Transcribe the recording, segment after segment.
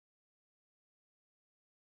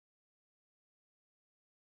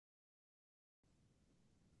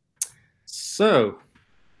So,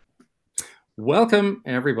 welcome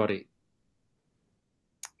everybody.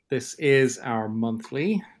 This is our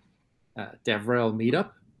monthly DevRel Meetup.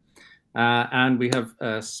 And we have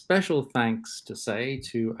a special thanks to say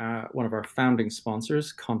to one of our founding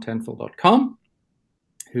sponsors, Contentful.com,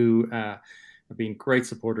 who have been great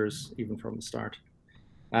supporters even from the start.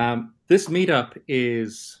 This meetup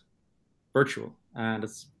is virtual, and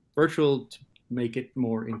it's virtual to make it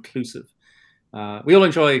more inclusive. We all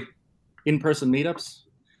enjoy in-person meetups.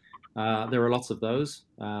 There are lots of those,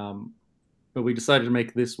 but we decided to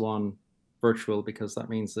make this one virtual because that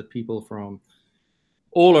means that people from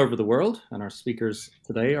all over the world, and our speakers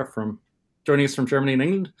today are joining us from Germany and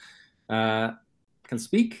England, can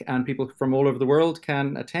speak, and people from all over the world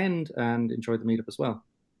can attend and enjoy the meetup as well.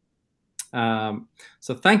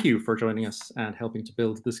 So thank you for joining us and helping to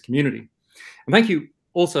build this community. And thank you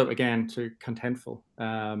also again to Contentful,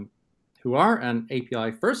 who are an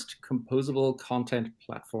API-first composable content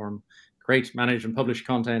platform. Create, manage, and publish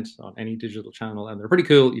content on any digital channel, and they're pretty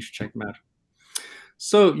cool. You should check them out.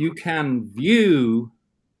 So you can view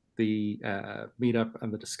the meetup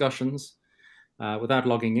and the discussions without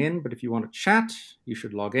logging in, but if you want to chat, you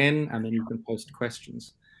should log in, and then you can post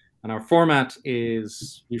questions. And our format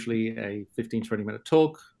is usually a 15-20 minute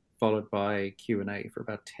talk, followed by Q&A for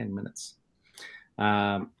about 10 minutes.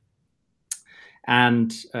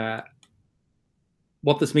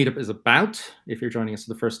 What this meetup is about, if you're joining us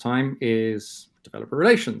for the first time, is developer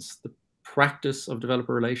relations, the practice of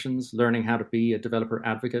developer relations, learning how to be a developer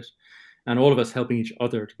advocate, and all of us helping each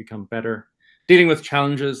other to become better, dealing with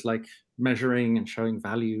challenges like measuring and showing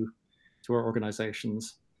value to our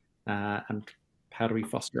organizations, and how do we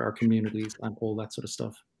foster our communities and all that sort of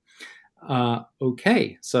stuff.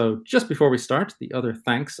 Okay, so just before we start, the other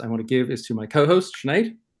thanks I want to give is to my co-host,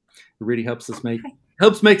 Sinead, who really helps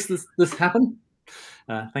makes this happen.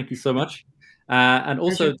 Thank you so much. And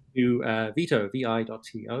also to Vito,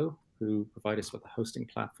 vi.to, who provide us with a hosting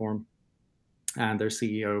platform. And their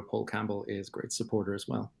CEO, Paul Campbell, is a great supporter as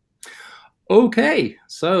well. Okay,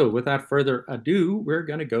 so without further ado, we're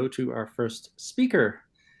going to go to our first speaker,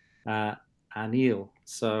 Anil.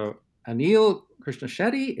 So Anil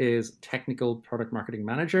Krishnashetty is Technical Product Marketing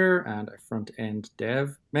Manager and a front-end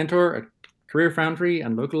dev mentor at Career Foundry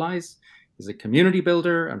and Localize. He's a community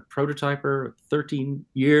builder and prototyper with 13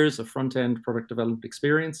 years of front-end product development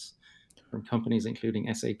experience from companies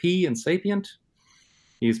including SAP and Sapient.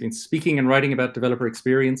 He's been speaking and writing about developer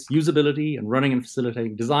experience, usability, and running and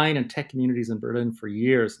facilitating design and tech communities in Berlin for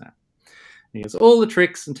years now. And he has all the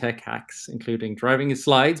tricks and tech hacks, including driving his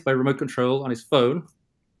slides by remote control on his phone,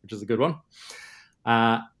 which is a good one.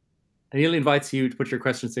 And he'll invite you to put your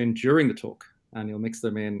questions in during the talk, and he'll mix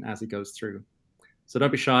them in as he goes through. So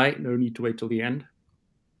don't be shy, no need to wait till the end.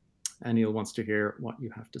 Anil wants to hear what you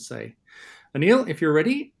have to say. Anil, if you're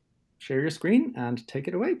ready, share your screen and take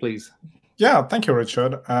it away, please. Yeah, thank you,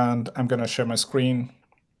 Richard. And I'm going to share my screen.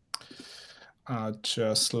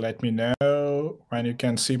 Just let me know when you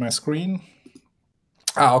can see my screen.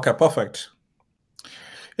 Okay, perfect.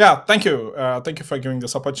 Yeah, thank you. Thank you for giving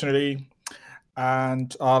this opportunity.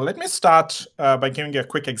 And let me start by giving you a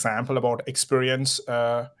quick example about experience.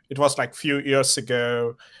 It was like a few years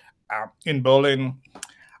ago in Berlin.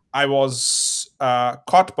 I was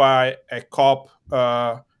caught by a cop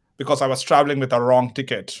because I was traveling with a wrong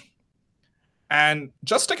ticket. And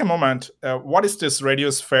just take a moment, what is this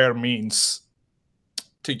reduced fare means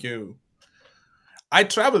to you? I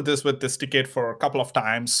traveled with this ticket for a couple of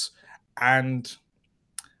times, and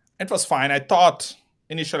it was fine.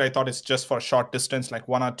 Initially I thought it's just for a short distance, like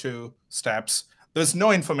 1 or 2 steps. There's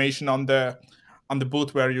no information on the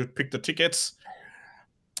booth where you pick the tickets.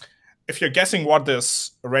 If you're guessing what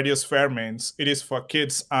this reduced fare means, it is for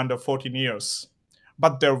kids under 14 years.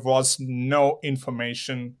 But there was no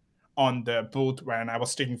information on the booth when I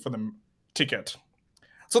was taking for the ticket.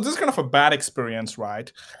 So this is kind of a bad experience,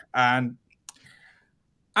 right? And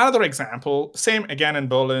another example, same again in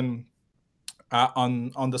Berlin,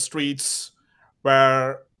 on the streets,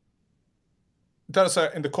 where there's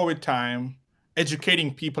in the COVID time,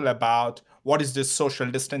 educating people about what is this social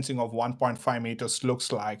distancing of 1.5 meters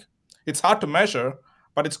looks like. It's hard to measure,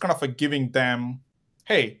 but it's kind of giving them,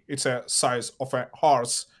 hey, it's a size of a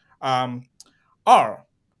horse, or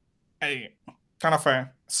a kind of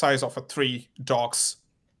a size of 3 dogs.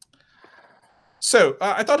 So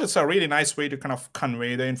I thought it's a really nice way to kind of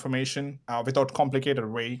convey the information without complicated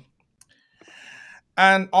way.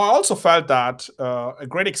 And I also felt that a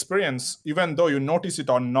great experience, even though you notice it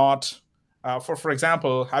or not, for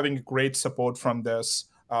example, having great support from this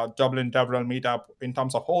Dublin DevRel Meetup in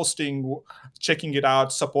terms of hosting, checking it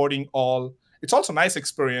out, supporting all. It's also a nice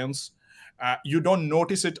experience. You don't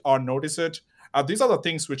notice it or notice it. These are the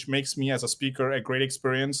things which makes me as a speaker a great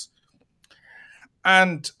experience.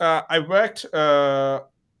 And I worked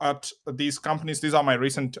at these companies. These are my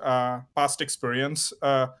recent past experience.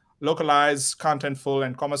 Localized, Contentful,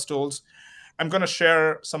 and Commerce Tools. I'm going to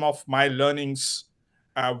share some of my learnings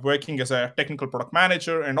working as a technical product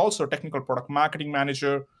manager and also technical product marketing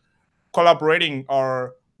manager, collaborating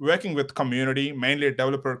or working with community, mainly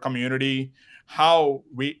developer community, how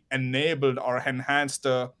we enabled or enhanced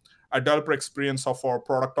the developer experience of our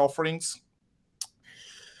product offerings.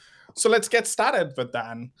 So let's get started with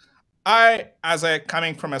that.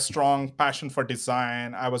 Coming from a strong passion for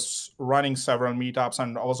design, I was running several meetups,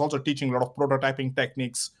 and I was also teaching a lot of prototyping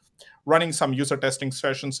techniques, running some user testing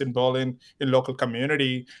sessions in Berlin in local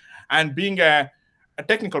community. And being a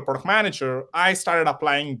technical product manager, I started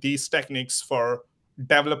applying these techniques for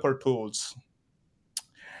developer tools.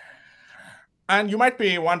 And you might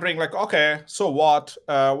be wondering, like, okay, so what?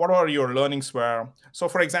 What are your learnings were? So,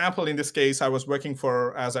 for example, in this case, I was working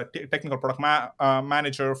as a technical product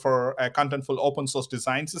manager for a Contentful open source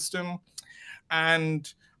design system.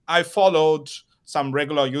 And I followed some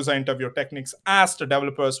regular user interview techniques, asked the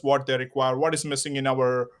developers what they require, what is missing in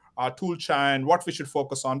our tool chain, what we should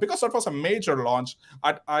focus on, because that was a major launch.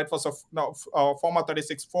 It was a Forma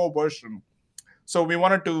 36.4 version. So we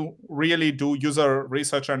wanted to really do user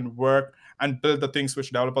research and work and build the things which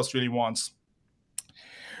developers really want.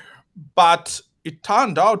 But it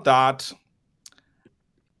turned out that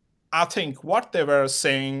I think what they were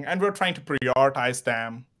saying, and we're trying to prioritize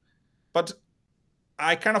them, but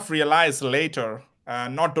I kind of realized later,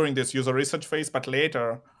 not during this user research phase, but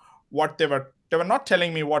later, what they were not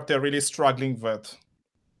telling me what they're really struggling with,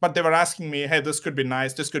 but they were asking me, hey, this could be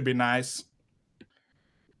nice, this could be nice.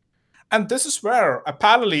 And this is where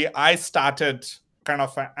parallelly I started kind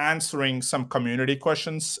of answering some community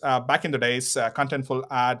questions. Back in the days,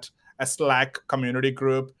 Contentful had a Slack community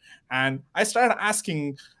group, and I started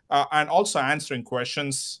asking and also answering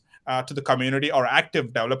questions to the community or active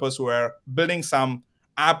developers who were building some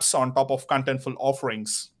apps on top of Contentful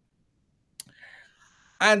offerings.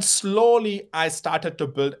 And slowly, I started to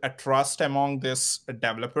build a trust among these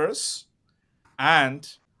developers, and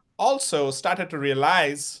also started to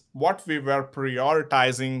realize what we were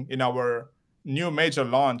prioritizing in our new major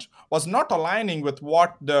launch was not aligning with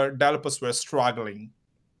what the developers were struggling.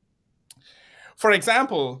 For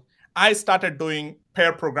example, I started doing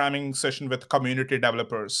pair programming session with community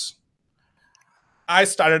developers. I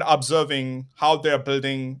started observing how they're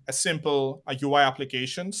building a simple UI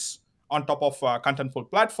applications on top of a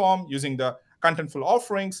Contentful platform using the Contentful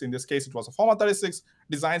offerings. In this case, it was a Forma 36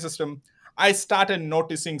 design system. I started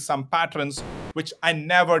noticing some patterns which I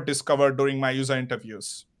never discovered during my user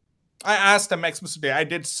interviews. I asked them explicitly. I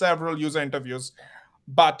did several user interviews,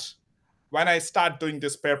 but when I start doing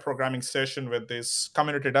this pair programming session with these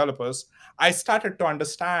community developers, I started to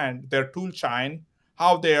understand their tool chain,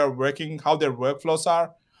 how they are working, how their workflows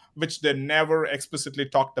are, which they never explicitly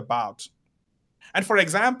talked about. And for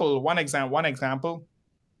example, one example,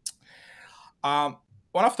 one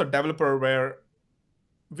of the developer where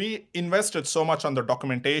we invested so much on the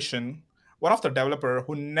documentation, one of the developer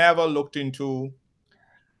who never looked into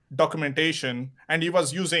documentation, and he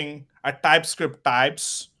was using a TypeScript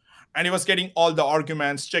types, and he was getting all the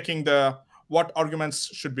arguments, checking what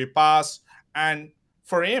arguments should be passed. And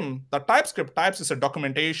for him, the TypeScript types is a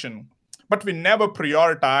documentation, but we never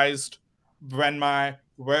prioritized when my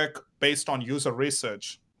work based on user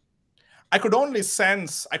research. I could only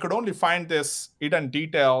find this hidden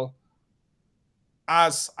detail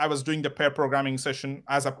as I was doing the pair programming session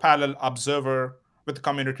as a parallel observer with the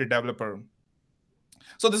community developer.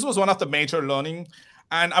 So this was one of the major learning.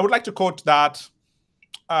 And I would like to quote that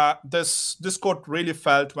this quote really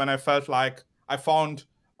felt when I felt like I found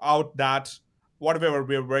out that whatever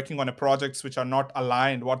we're working on projects which are not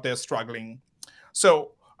aligned, what they're struggling.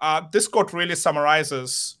 So this quote really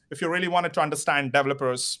summarizes, if you really wanted to understand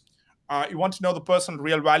developers, you want to know the person's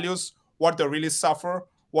real values, what they really suffer,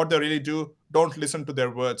 what they really do. Don't listen to their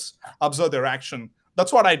words. Observe their action.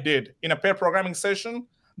 That's what I did in a pair programming session.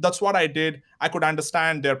 That's what I did. I could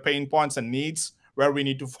understand their pain points and needs where we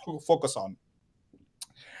need to focus on.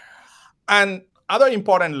 And other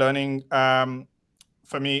important learning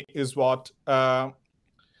for me is what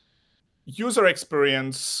user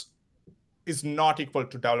experience is not equal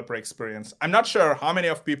to developer experience. I'm not sure how many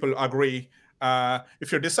of people agree.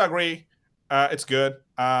 If you disagree, it's good.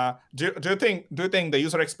 Do you think the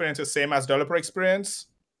user experience is same as developer experience?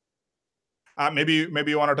 Maybe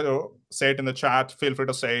you wanted to say it in the chat. Feel free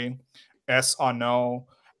to say yes or no.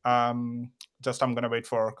 I'm going to wait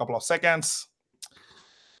for a couple of seconds.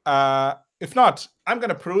 If not, I'm going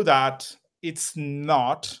to prove that it's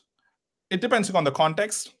not. It depends on the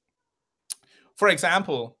context. For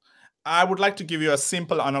example, I would like to give you a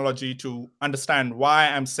simple analogy to understand why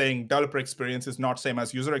I'm saying developer experience is not same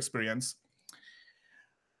as user experience.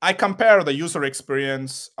 I compare the user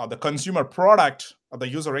experience, the consumer product of the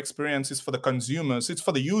user experience is for the consumers, it's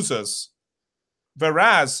for the users.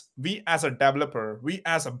 Whereas we as a developer, we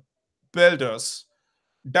as a builders,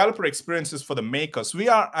 developer experience is for the makers. We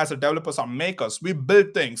are, as a developers, are makers. We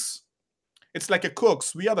build things. It's like a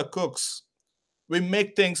cooks. We are the cooks. We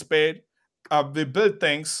make things paid. We build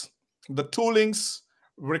things. The toolings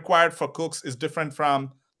required for cooks is different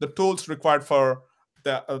from the tools required for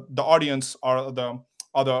the audience or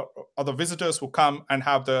the visitors who come and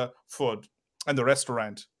have the food in the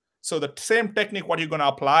restaurant. So the same technique, what you're going to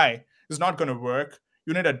apply, is not going to work.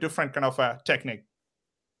 You need a different kind of a technique.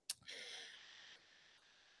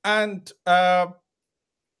 And I'm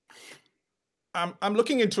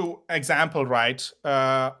looking into example, right?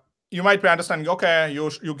 You might be understanding, okay,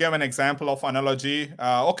 you gave an example of analogy.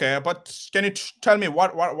 Okay, but can you tell me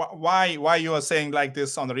why you are saying like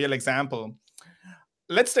this on the real example?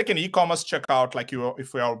 Let's take an e-commerce checkout, like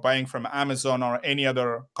if we are buying from Amazon or any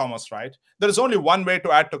other commerce, right? There is only one way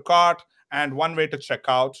to add to cart and one way to check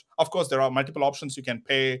out. Of course, there are multiple options you can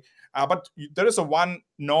pay, but there is a one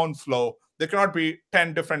known flow. There cannot be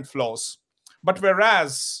 10 different flows. But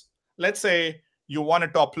whereas, let's say you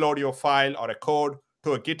wanted to upload your file or a code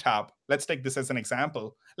to a GitHub. Let's take this as an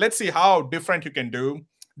example. Let's see how different you can do,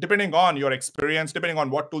 depending on your experience, depending on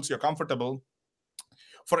what tools you're comfortable.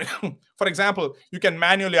 For example, you can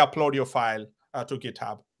manually upload your file to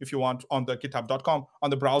GitHub if you want on the github.com on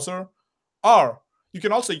the browser, or you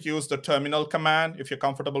can also use the terminal command if you're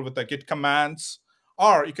comfortable with the Git commands,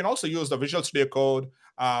 or you can also use the Visual Studio Code,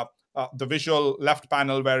 the visual left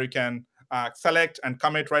panel where you can select and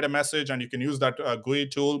commit, write a message, and you can use that GUI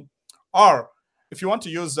tool. Or if you want to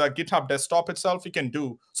use GitHub desktop itself, you can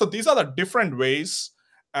do. So these are the different ways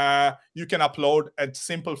you can upload a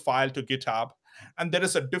simple file to GitHub. And there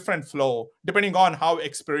is a different flow depending on how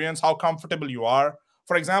experienced, how comfortable you are.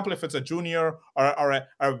 For example, if it's a junior or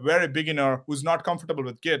a very beginner who's not comfortable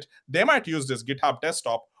with Git, they might use this GitHub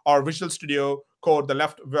desktop or Visual Studio Code, the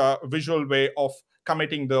left visual way of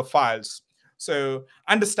committing the files. So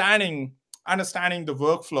understanding the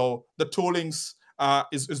workflow, the toolings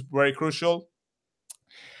is very crucial.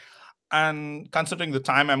 And considering the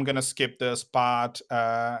time, I'm going to skip this part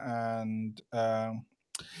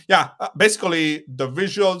basically the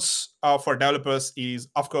visuals for developers is,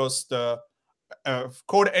 of course, the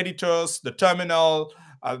code editors, the terminal,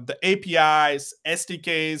 the APIs,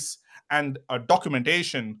 SDKs, and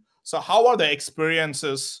documentation. So how are the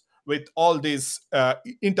experiences with all these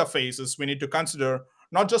interfaces? We need to consider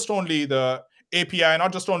not just only the API,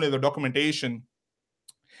 not just only the documentation.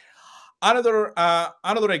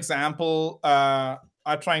 Another example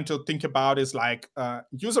I'm trying to think about is like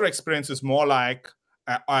user experience is more like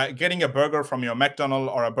getting a burger from your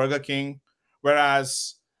McDonald's or a Burger King,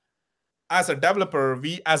 whereas as a developer,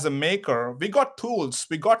 we as a maker, we got tools,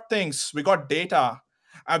 we got things, we got data,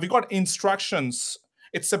 we got instructions.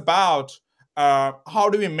 It's about how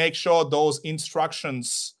do we make sure those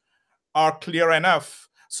instructions are clear enough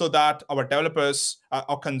so that our developers,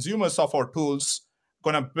 our consumers of our tools,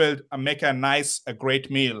 gonna build and make a great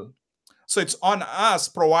meal. So it's on us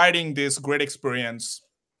providing this great experience.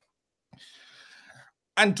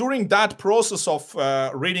 And during that process of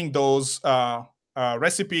reading those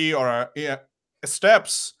recipe or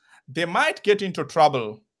steps, they might get into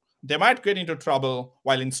trouble. They might get into trouble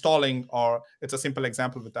while installing, or it's a simple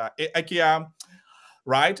example with IKEA,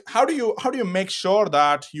 right? How do you make sure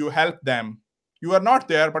that you help them? You are not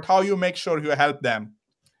there, but how you make sure you help them?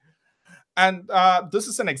 And this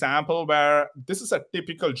is an example where this is a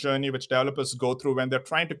typical journey which developers go through when they're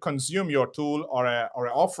trying to consume your tool or an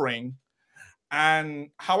offering.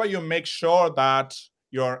 And how do you make sure that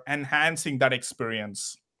you're enhancing that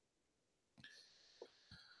experience?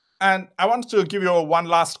 And I want to give you one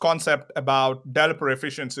last concept about developer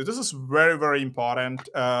efficiency. This is very, very important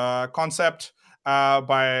concept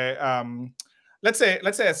by, let's say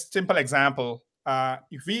a simple example.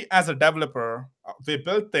 If we as a developer, we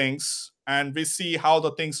build things and we see how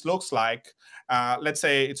the things looks like. Let's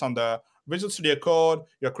say it's on the Visual Studio Code,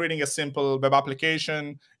 you're creating a simple web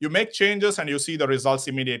application, you make changes and you see the results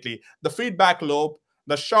immediately. The feedback loop,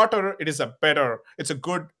 the shorter it is, a better. It's a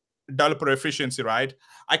good developer efficiency, right?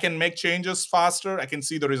 I can make changes faster, I can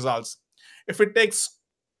see the results. If it takes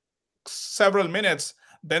several minutes,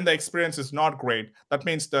 then the experience is not great. That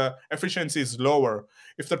means the efficiency is lower.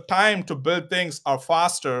 If the time to build things are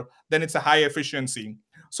faster, then it's a high efficiency.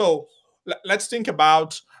 So let's think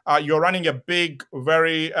about you're running a big,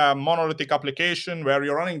 very monolithic application where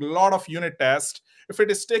you're running a lot of unit tests. If it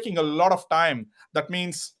is taking a lot of time, that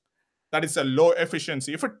means that is a low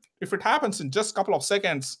efficiency. If it happens in just a couple of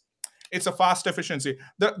seconds, it's a fast efficiency.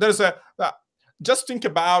 Just think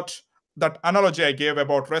about that analogy I gave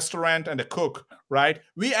about restaurant and a cook, right?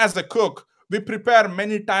 We as a cook, we prepare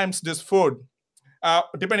many times this food,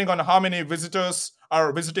 depending on how many visitors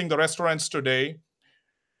are visiting the restaurants today.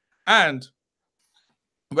 And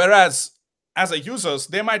whereas as a users,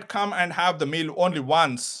 they might come and have the meal only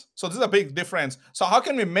once. So this is a big difference. So how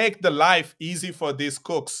can we make the life easy for these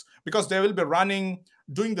cooks? Because they will be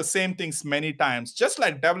doing the same things many times. Just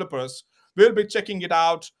like developers, we'll be checking it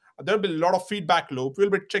out. There'll be a lot of feedback loop.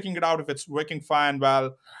 We'll be checking it out if it's working fine.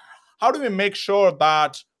 Well, how do we make sure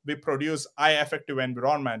that we produce high effective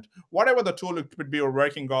environment? Whatever the tool it could be you're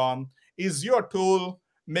working on, is your tool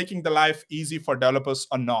making the life easy for developers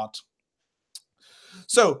or not?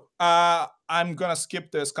 So I'm going to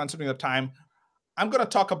skip this considering the time. I'm going to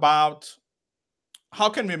talk about how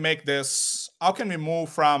can we make this, how can we move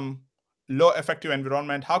from low effective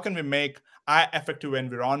environment, how can we make high effective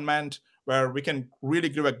environment where we can really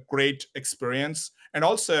give a great experience and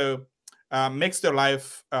also makes their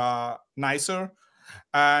life nicer.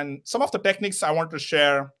 And some of the techniques I want to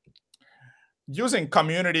share using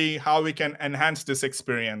community, how we can enhance this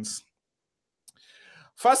experience.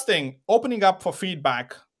 First thing, opening up for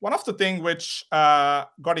feedback. One of the things which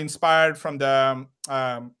got inspired from the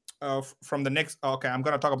next, okay, I'm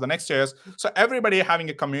going to talk about the next years. So everybody having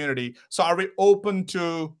a community. So are we open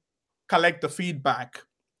to collect the feedback?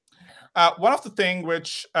 One of the things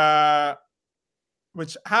which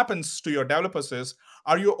happens to your developers is,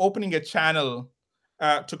 are you opening a channel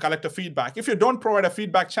to collect the feedback? If you don't provide a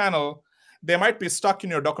feedback channel, they might be stuck in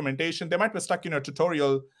your documentation. They might be stuck in your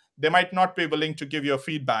tutorial. They might not be willing to give you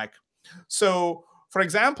feedback. So, for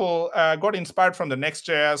example, got inspired from the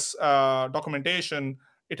Next.js documentation.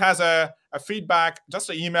 It has a feedback, just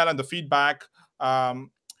an email and the feedback.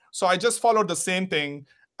 So I just followed the same thing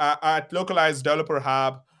at localized developer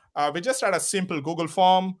hub. We just had a simple Google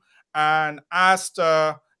form and asked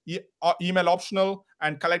email optional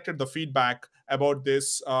and collected the feedback about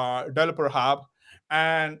this developer hub.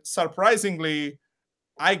 And surprisingly,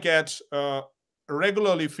 I get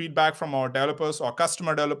regularly feedback from our developers or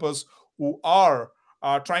customer developers who are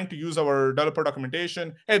trying to use our developer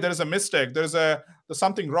documentation. Hey, there is a mistake. There's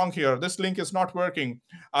something wrong here. This link is not working.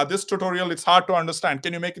 This tutorial, it's hard to understand.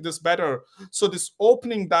 Can you make this better? So this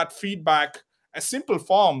opening that feedback, a simple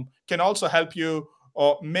form, can also help you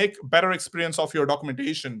make better experience of your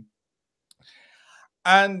documentation.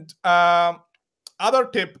 And other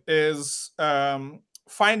tip is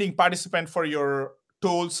finding participant for your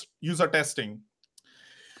tools user testing.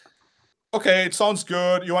 Okay, it sounds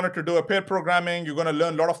good. You wanted to do a pair programming. You're going to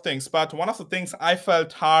learn a lot of things. But one of the things I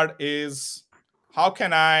felt hard is, how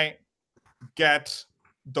can I get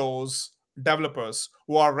those developers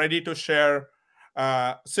who are ready to share,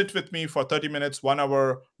 sit with me for 30 minutes, 1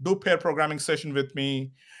 hour, do pair programming session with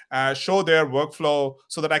me, show their workflow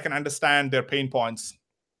so that I can understand their pain points.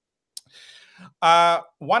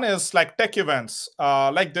 One is like tech events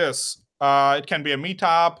like this. It can be a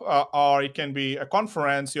meetup or it can be a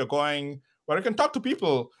conference you're going where you can talk to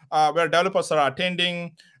people where developers are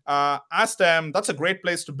attending. Ask them. That's a great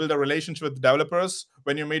place to build a relationship with developers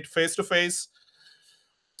when you meet face-to-face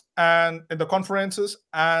and in the conferences.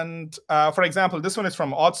 And for example, this one is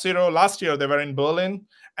from Auth0. Last year, they were in Berlin,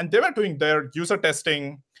 and they were doing their user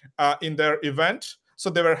testing in their event.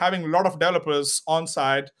 So they were having a lot of developers on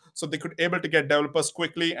site, so they could able to get developers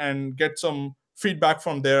quickly and get some feedback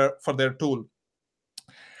for their tool.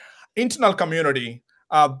 Internal community.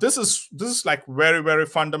 This is like very, very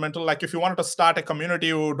fundamental. Like if you wanted to start a community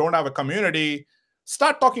who don't have a community,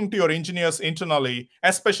 start talking to your engineers internally,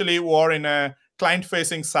 especially who are in a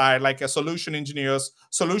client-facing side, like a solution engineers,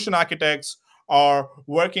 solution architects, or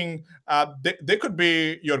working. They could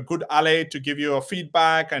be your good ally to give you a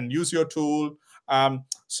feedback and use your tool.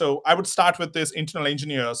 So I would start with these internal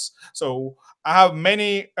engineers. So I have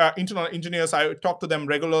many internal engineers. I talk to them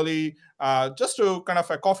regularly, just to kind of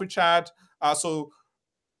a coffee chat. So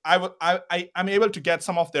I'm able to get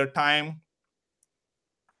some of their time.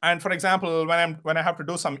 And for example, when I have to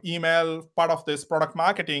do some email part of this product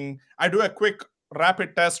marketing, I do a quick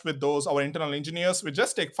rapid test with our internal engineers. We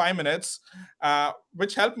just take 5 minutes,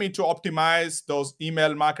 which help me to optimize those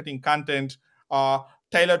email marketing content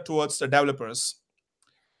tailored towards the developers.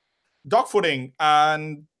 Dogfooding,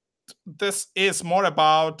 and this is more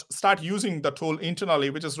about start using the tool internally,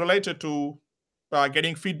 which is related to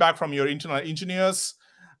getting feedback from your internal engineers.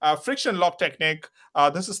 friction lock technique.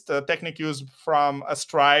 This is the technique used from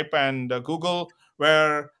Stripe and Google,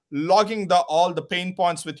 where logging all the pain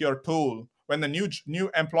points with your tool when the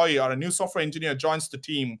new employee or a new software engineer joins the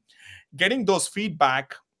team, getting those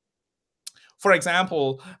feedback. For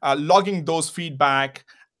example, logging those feedback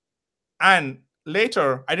and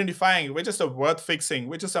later identifying which is the worth fixing,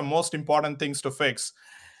 which is the most important things to fix.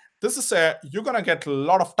 This is you're going to get a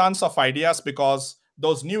lot of tons of ideas because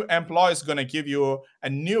those new employees going to give you a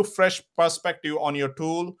new fresh perspective on your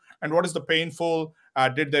tool and what is the painful.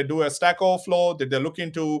 Did they do a Stack Overflow? Did they look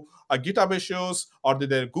into GitHub issues, or did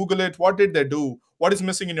they Google it? What did they do? What is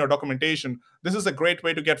missing in your documentation? This is a great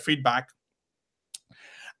way to get feedback.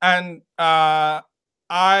 And for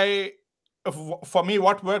me,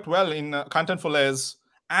 what worked well in Contentful is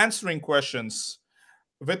answering questions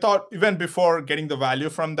without even before getting the value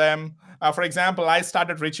from them. For example, I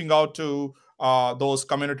started reaching out to those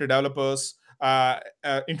community developers,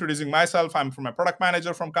 introducing myself. I'm from a product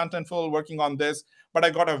manager from Contentful working on this, but I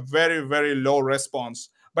got a very, very low response.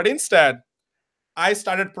 But instead, I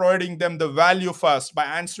started providing them the value first by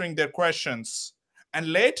answering their questions.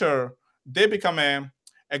 And later, they become a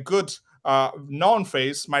good known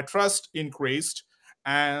face. My trust increased.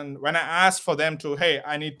 And when I asked for them to, hey,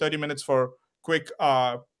 I need 30 minutes for quick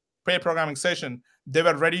pair programming session, they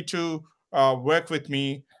were ready to work with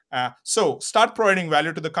me. So start providing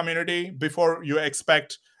value to the community before you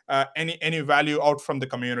expect any value out from the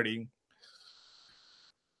community.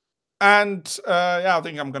 And yeah, I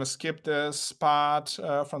think I'm going to skip this part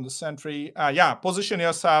from the Sentry. Yeah, position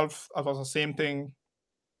yourself. That was the same thing.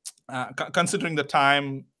 Considering the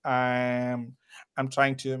time, I'm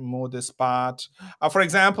trying to move this part. For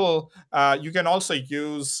example, you can also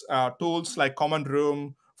use tools like Command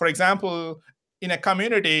Room. For example, in a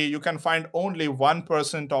community, you can find only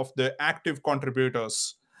 1% of the active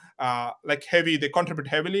contributors. They contribute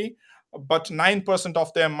heavily, but 9%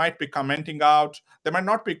 of them might be commenting out. They might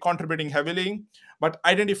not be contributing heavily, but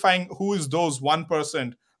identifying who is those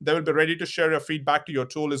 1%, they will be ready to share your feedback to your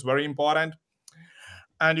tool is very important.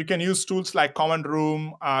 And you can use tools like Command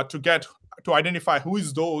Room to identify who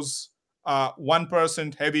is those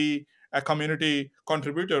 1% heavy community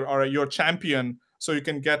contributor or your champion, so you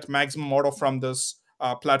can get maximum out of from this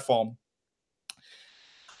platform.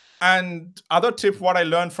 And other tip, what I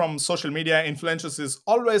learned from social media influencers is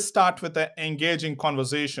always start with an engaging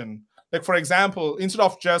conversation. Like, for example, instead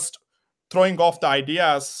of just throwing off the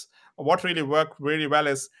ideas, what really worked really well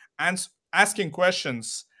is asking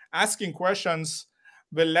questions. Asking questions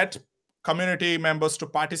will let community members to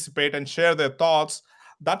participate and share their thoughts.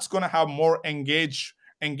 That's going to have more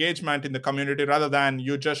engagement in the community rather than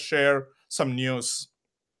you just share some news.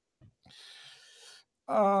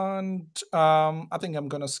 And I think I'm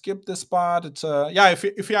going to skip this part. It's yeah,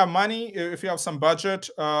 if you have money, if you have some budget,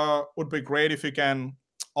 would be great if you can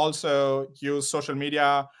also use social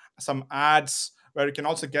media, some ads where you can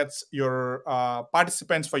also get your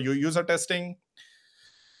participants for your user testing.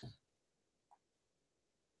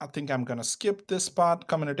 I think I'm going to skip this part.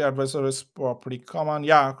 Community advisor is pretty common.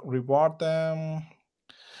 Yeah, reward them.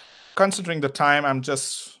 Considering the time, I'm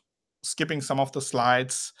just skipping some of the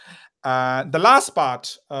slides. The last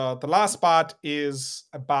part is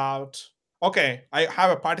about, okay, I have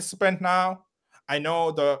a participant now. I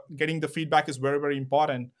know getting the feedback is very, very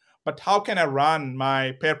important, but how can I run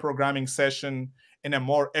my pair programming session in a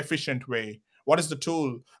more efficient way? What is the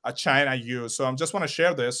tool chain I use? So I just want to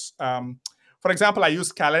share this. For example, I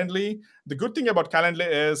use Calendly. The good thing about Calendly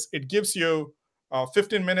is it gives you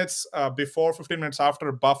 15 minutes before, 15 minutes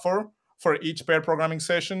after buffer for each pair programming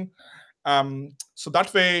session. So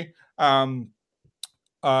that way,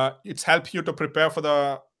 it's helped you to prepare for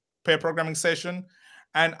the pair programming session.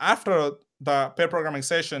 And after the pair programming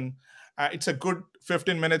session, it's a good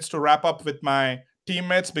 15 minutes to wrap up with my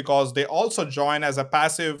teammates because they also join as a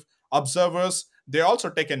passive observers. They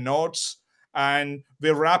also take notes. And we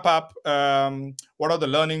wrap up what are the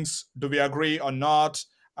learnings, do we agree or not?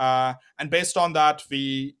 And based on that,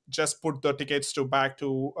 we just put the tickets back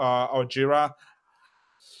to our Jira.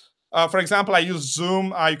 For example, I use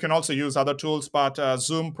Zoom. You can also use other tools, but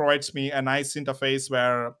Zoom provides me a nice interface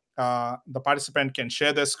where the participant can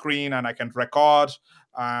share their screen and I can record,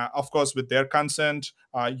 of course, with their consent,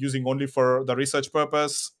 using only for the research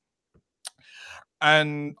purpose.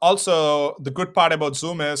 And also, the good part about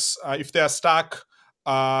Zoom is if they are stuck,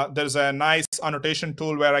 there's a nice annotation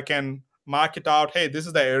tool where I can mark it out. Hey, this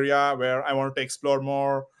is the area where I want to explore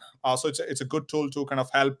more. So it's a good tool to kind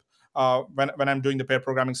of help when I'm doing the pair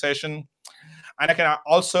programming session. And I can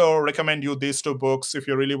also recommend you these two books if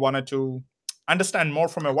you really wanted to understand more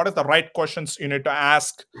from what is the right questions you need to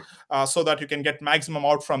ask so that you can get maximum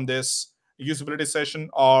out from this usability session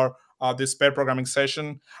or this pair programming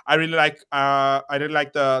session. I really like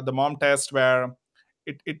the mom test where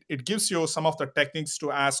it gives you some of the techniques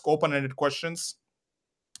to ask open-ended questions.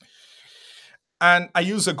 And I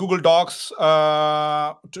use a Google Docs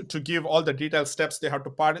to give all the detailed steps they have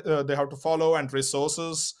to follow and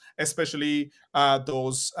resources, especially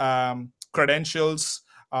those credentials,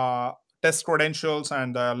 test credentials,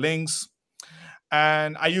 and links.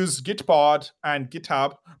 And I use Gitpod and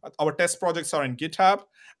GitHub. Our test projects are in GitHub,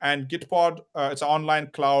 and Gitpod it's an online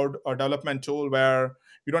cloud development tool where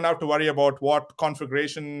you don't have to worry about what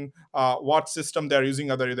configuration, what system they're using,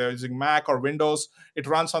 whether they're using Mac or Windows. It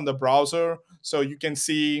runs on the browser, so you can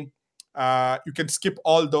see, you can skip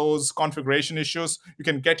all those configuration issues. You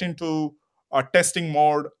can get into testing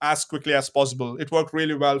mode as quickly as possible. It worked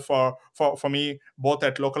really well for me, both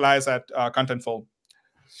at Localize at Contentful.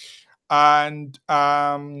 And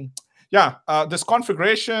this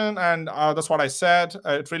configuration, and that's what I said.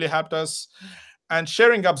 It really helped us. And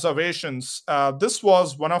sharing observations. This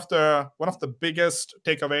was one of the biggest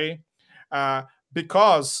takeaway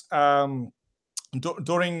because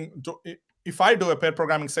if I do a pair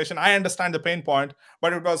programming session, I understand the pain point,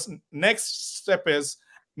 but it was next step is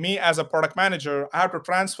me as a product manager. I have to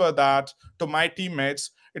transfer that to my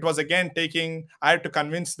teammates. It was again I had to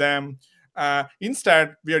convince them.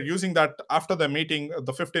 Instead, we are using that after the meeting,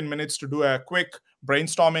 the 15 minutes to do a quick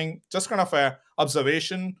brainstorming, just kind of a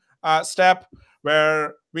observation step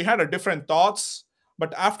where we had a different thoughts,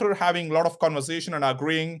 but after having a lot of conversation and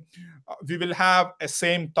agreeing, we will have a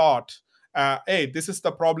same thought. Hey, this is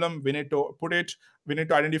the problem. We need to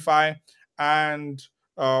identify, and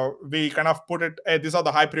we kind of put it, hey, these are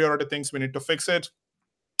the high priority things, we need to fix it.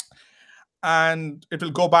 And it will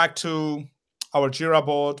go back to our Jira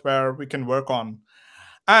board where we can work on.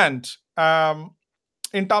 And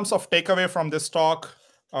in terms of takeaway from this talk,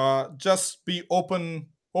 just be open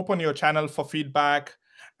your channel for feedback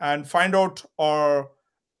and find out or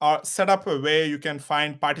set up a way you can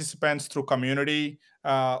find participants through community.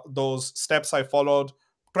 Those steps I followed.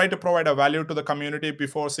 Try to provide a value to the community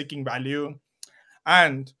before seeking value,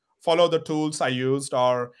 and follow the tools I used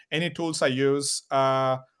or any tools I use.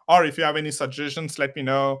 Or if you have any suggestions, let me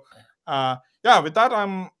know. With that,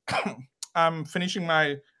 I'm finishing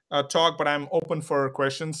my talk, but I'm open for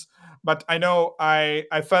questions. But I know I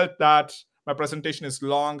felt that my presentation is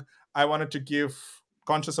long. I wanted to give,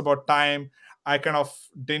 conscious about time, I kind of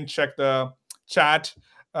didn't check the chat.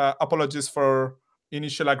 Apologies for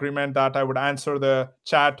initial agreement that I would answer the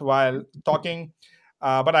chat while talking,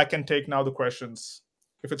 but I can take now the questions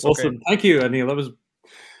if it's awesome. Okay. Thank you, Anil. That was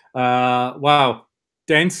wow,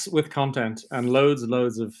 dense with content and loads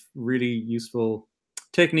of really useful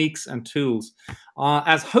techniques and tools.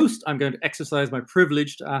 As host, I'm going to exercise my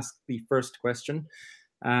privilege to ask the first question.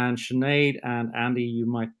 And Sinead and Andy, you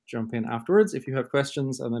might jump in afterwards if you have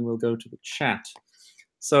questions, and then we'll go to the chat.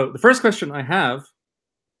 So the first question I have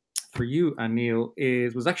for you, Anil,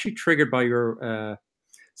 was actually triggered by your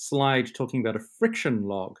slide talking about a friction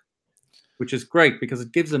log, which is great because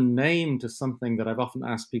it gives a name to something that I've often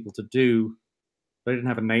asked people to do, but I didn't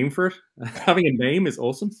have a name for it. Having a name is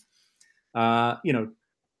awesome.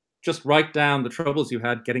 Just write down the troubles you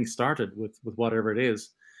had getting started with whatever it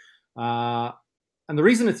is. And the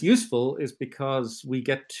reason it's useful is because we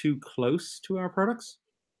get too close to our products.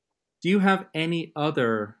 Do you have any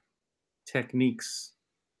other techniques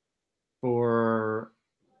for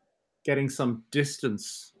getting some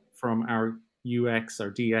distance from our UX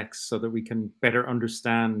or DX so that we can better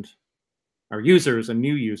understand our users and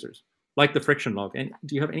new users, like the friction log? And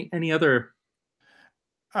do you have any other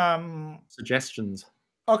suggestions?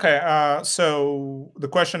 Okay, so the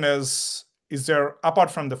question is there,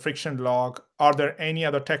 apart from the friction log, are there any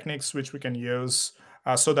other techniques which we can use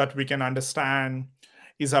so that we can understand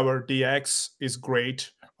is our DX is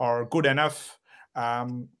great or good enough?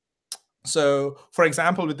 So, for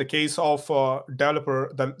example, with the case of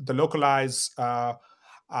developer, the localized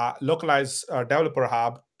developer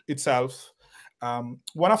hub itself,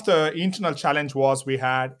 one of the internal challenge we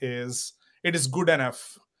had is it is good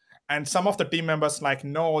enough. And some of the team members like,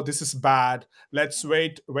 no, this is bad. Let's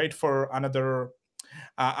wait for another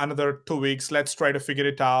 2 weeks. Let's try to figure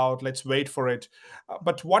it out. Let's wait for it.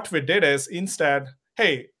 But what we did is instead,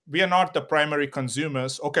 hey, we are not the primary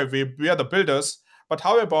consumers. Okay, we are the builders. But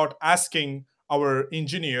how about asking our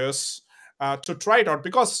engineers to try it out?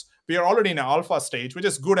 Because we are already in an alpha stage, which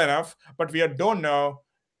is good enough, but we don't know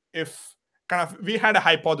if we had a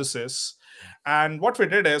hypothesis. And what we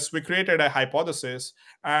did is we created a hypothesis,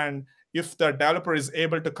 and if the developer is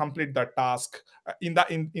able to complete that task.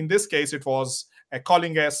 In this case, it was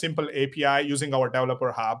calling a simple API using our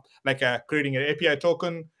developer hub, like creating an API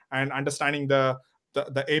token and understanding the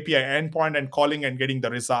API endpoint and calling and getting the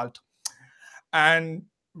result. And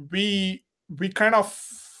we kind of,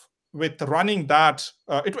 with running that,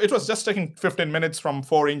 it was just taking 15 minutes from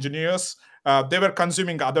 4 engineers. They were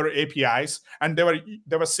consuming other APIs, and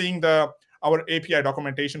they were seeing our API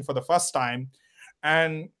documentation for the first time.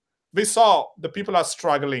 And we saw the people are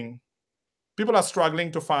struggling. People are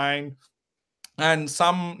struggling to find, and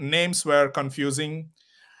some names were confusing.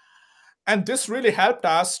 And this really helped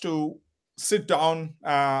us to sit down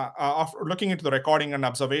after looking into the recording and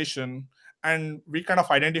observation. And we kind of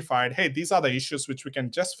identified, hey, these are the issues which we can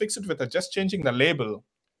just fix it with just changing the label.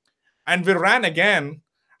 And we ran again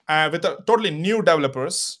with a totally new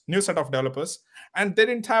set of developers, and they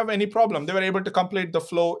didn't have any problem. They were able to complete the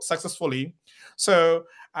flow successfully. So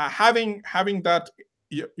having that,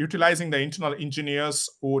 utilizing the internal engineers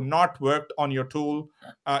who not worked on your tool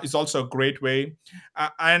is also a great way.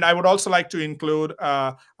 And I would also like to include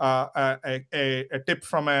a tip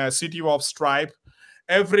from a CTO of Stripe.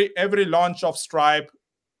 Every launch of Stripe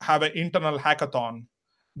have an internal hackathon.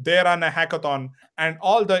 They run a hackathon, and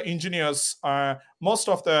all the engineers, most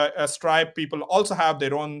of the Stripe people also have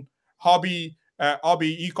their own hobby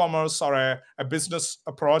e-commerce or a business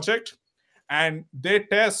project, and they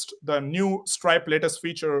test the new Stripe latest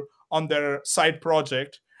feature on their side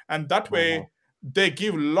project, and that way they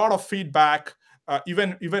give a lot of feedback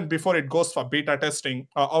even before it goes for beta testing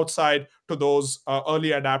outside to those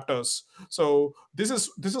early adapters. So this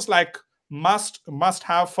is like must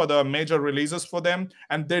have for the major releases for them,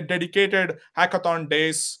 and they dedicated hackathon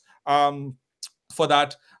days for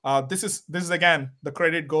that. This is again, the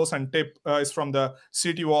credit goes and tip is from the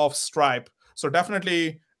CTO of Stripe. So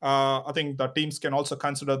definitely I think the teams can also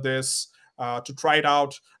consider this to try it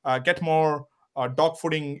out, get more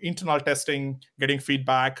dogfooding, internal testing, getting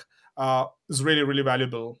feedback is really, really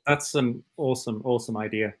valuable. That's an awesome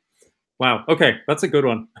idea. Wow. Okay, that's a good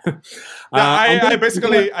one. I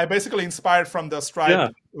basically inspired from the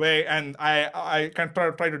Stripe way, and I can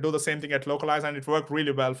try to do the same thing at Localize, and it worked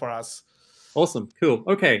really well for us. Awesome. Cool.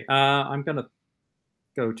 Okay, I'm gonna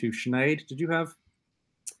go to Sinead. Did you have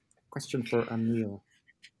a question for Anil?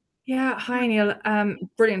 Yeah, hi Anil.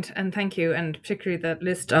 Brilliant, and thank you, and particularly that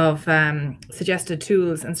list of suggested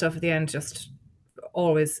tools and stuff at the end, just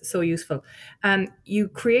always so useful. You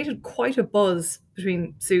created quite a buzz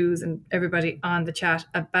between Suze and everybody on the chat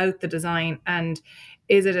about the design, and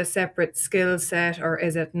is it a separate skill set or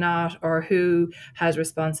is it not, or who has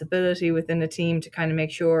responsibility within the team to kind of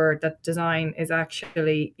make sure that design is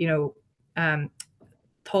actually,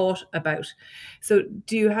 thought about. So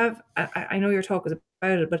do you have, I know your talk was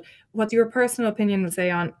about it, but what's your personal opinion would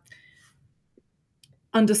say on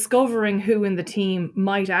discovering who in the team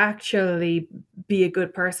might actually be a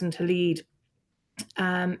good person to lead?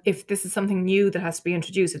 If this is something new that has to be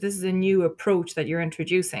introduced, if this is a new approach that you're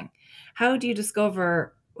introducing, how do you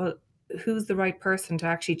discover, well, who's the right person to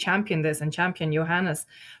actually champion this? And champion, Johannes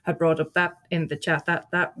had brought up that in the chat,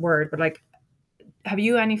 that word, but like, have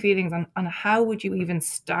you any feelings on how would you even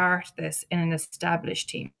start this in an established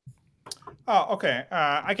team? Oh, okay.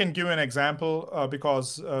 I can give an example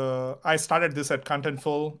because I started this at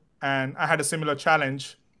Contentful, and I had a similar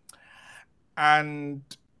challenge. And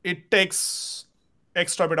it takes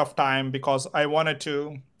extra bit of time because I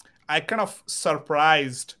kind of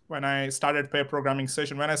surprised when I started pair programming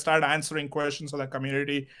session. When I started answering questions of the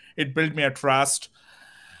community, it built me a trust.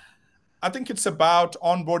 I think it's about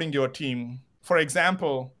onboarding your team. For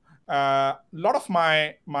example, a lot of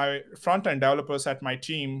my front-end developers at my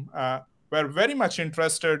team were very much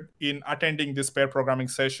interested in attending this pair programming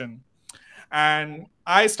session. And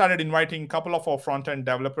I started inviting a couple of our front-end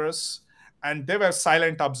developers, and they were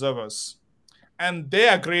silent observers. And they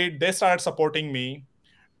agreed, they started supporting me.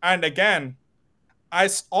 And again, I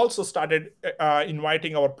also started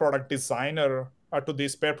inviting our product designer to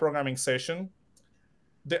this pair programming session.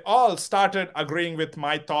 They all started agreeing with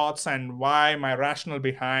my thoughts and why, my rationale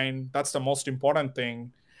behind. That's the most important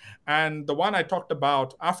thing. And the one I talked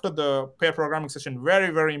about after the pair programming session,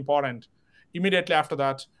 very, very important. Immediately after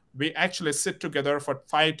that, we actually sit together for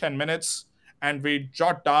 5-10 minutes and we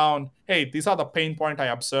jot down, hey, these are the pain points I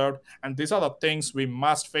observed, and these are the things we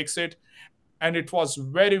must fix it. And it was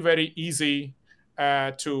very, very easy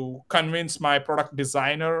to convince my product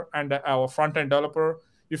designer and our front-end developer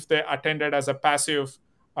if they attended as a passive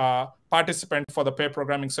participant for the pair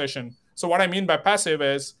programming session. So what I mean by passive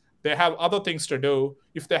is they have other things to do.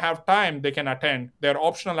 If they have time, they can attend. They're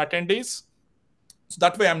optional attendees. So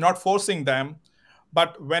that way I'm not forcing them,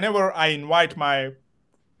 But whenever I invite my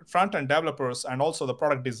front-end developers and also the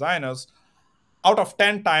product designers, out of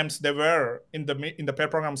 10 times they were in the pair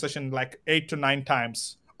program session like 8 to 9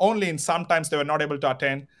 times. Only in sometimes they were not able to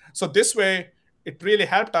attend. So this way, it really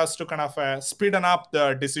helped us to kind of speeden up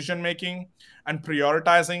the decision making and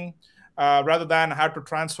prioritizing rather than have to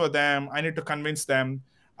transfer them. I need to convince them.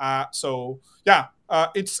 So yeah,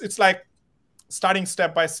 it's like starting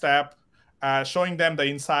step by step, showing them the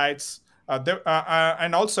insights.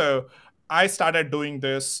 And also, I started doing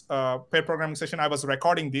this pair programming session. I was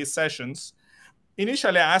recording these sessions.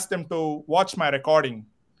 Initially, I asked them to watch my recording.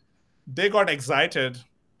 They got excited.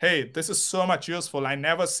 Hey, this is so much useful. I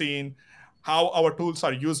never seen how our tools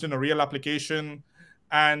are used in a real application.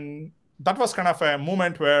 And that was kind of a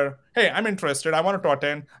moment where, hey, I'm interested. I wanted to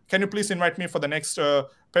attend. Can you please invite me for the next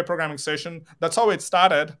pair programming session? That's how it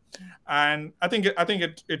started. And I think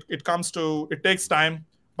it comes to, it takes time.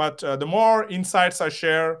 But the more insights I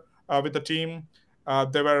share with the team,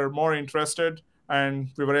 they were more interested. And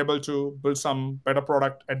we were able to build some better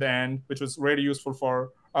product at the end, which was really useful for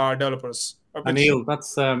developers. Anil,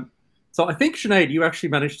 that's so I think, Sinead, you actually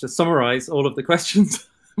managed to summarize all of the questions,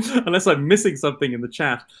 unless I'm missing something in the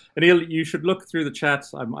chat. Anil, you should look through the chat.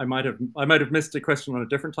 I might have missed a question on a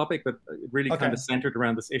different topic, but it really kind of centered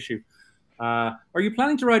around this issue. Are you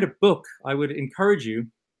planning to write a book? I would encourage you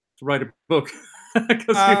to write a book.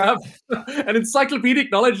 Because you have an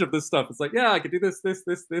encyclopedic knowledge of this stuff. It's like, yeah, I could do this.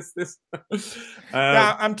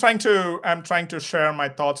 Yeah, I'm trying to share my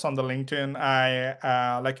thoughts on the LinkedIn.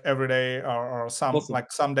 I like every day or some awesome.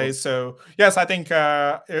 Like some days. So yes, I think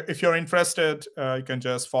if you're interested, you can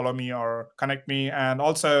just follow me or connect me. And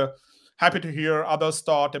also happy to hear others'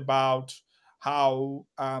 thought about how.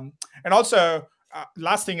 And also.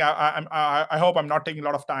 Last thing, I hope I'm not taking a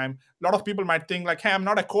lot of time. A lot of people might think like, hey, I'm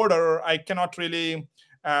not a coder. I cannot really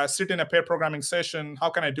sit in a pair programming session. How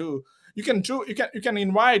can I do? You can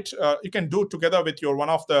invite. You can do together with one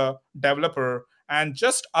of the developer and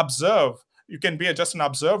just observe. You can be just an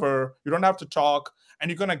observer. You don't have to talk,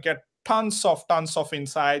 and you're gonna get tons of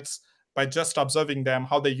insights by just observing them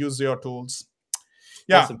how they use your tools.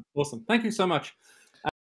 Yeah, awesome. Thank you so much.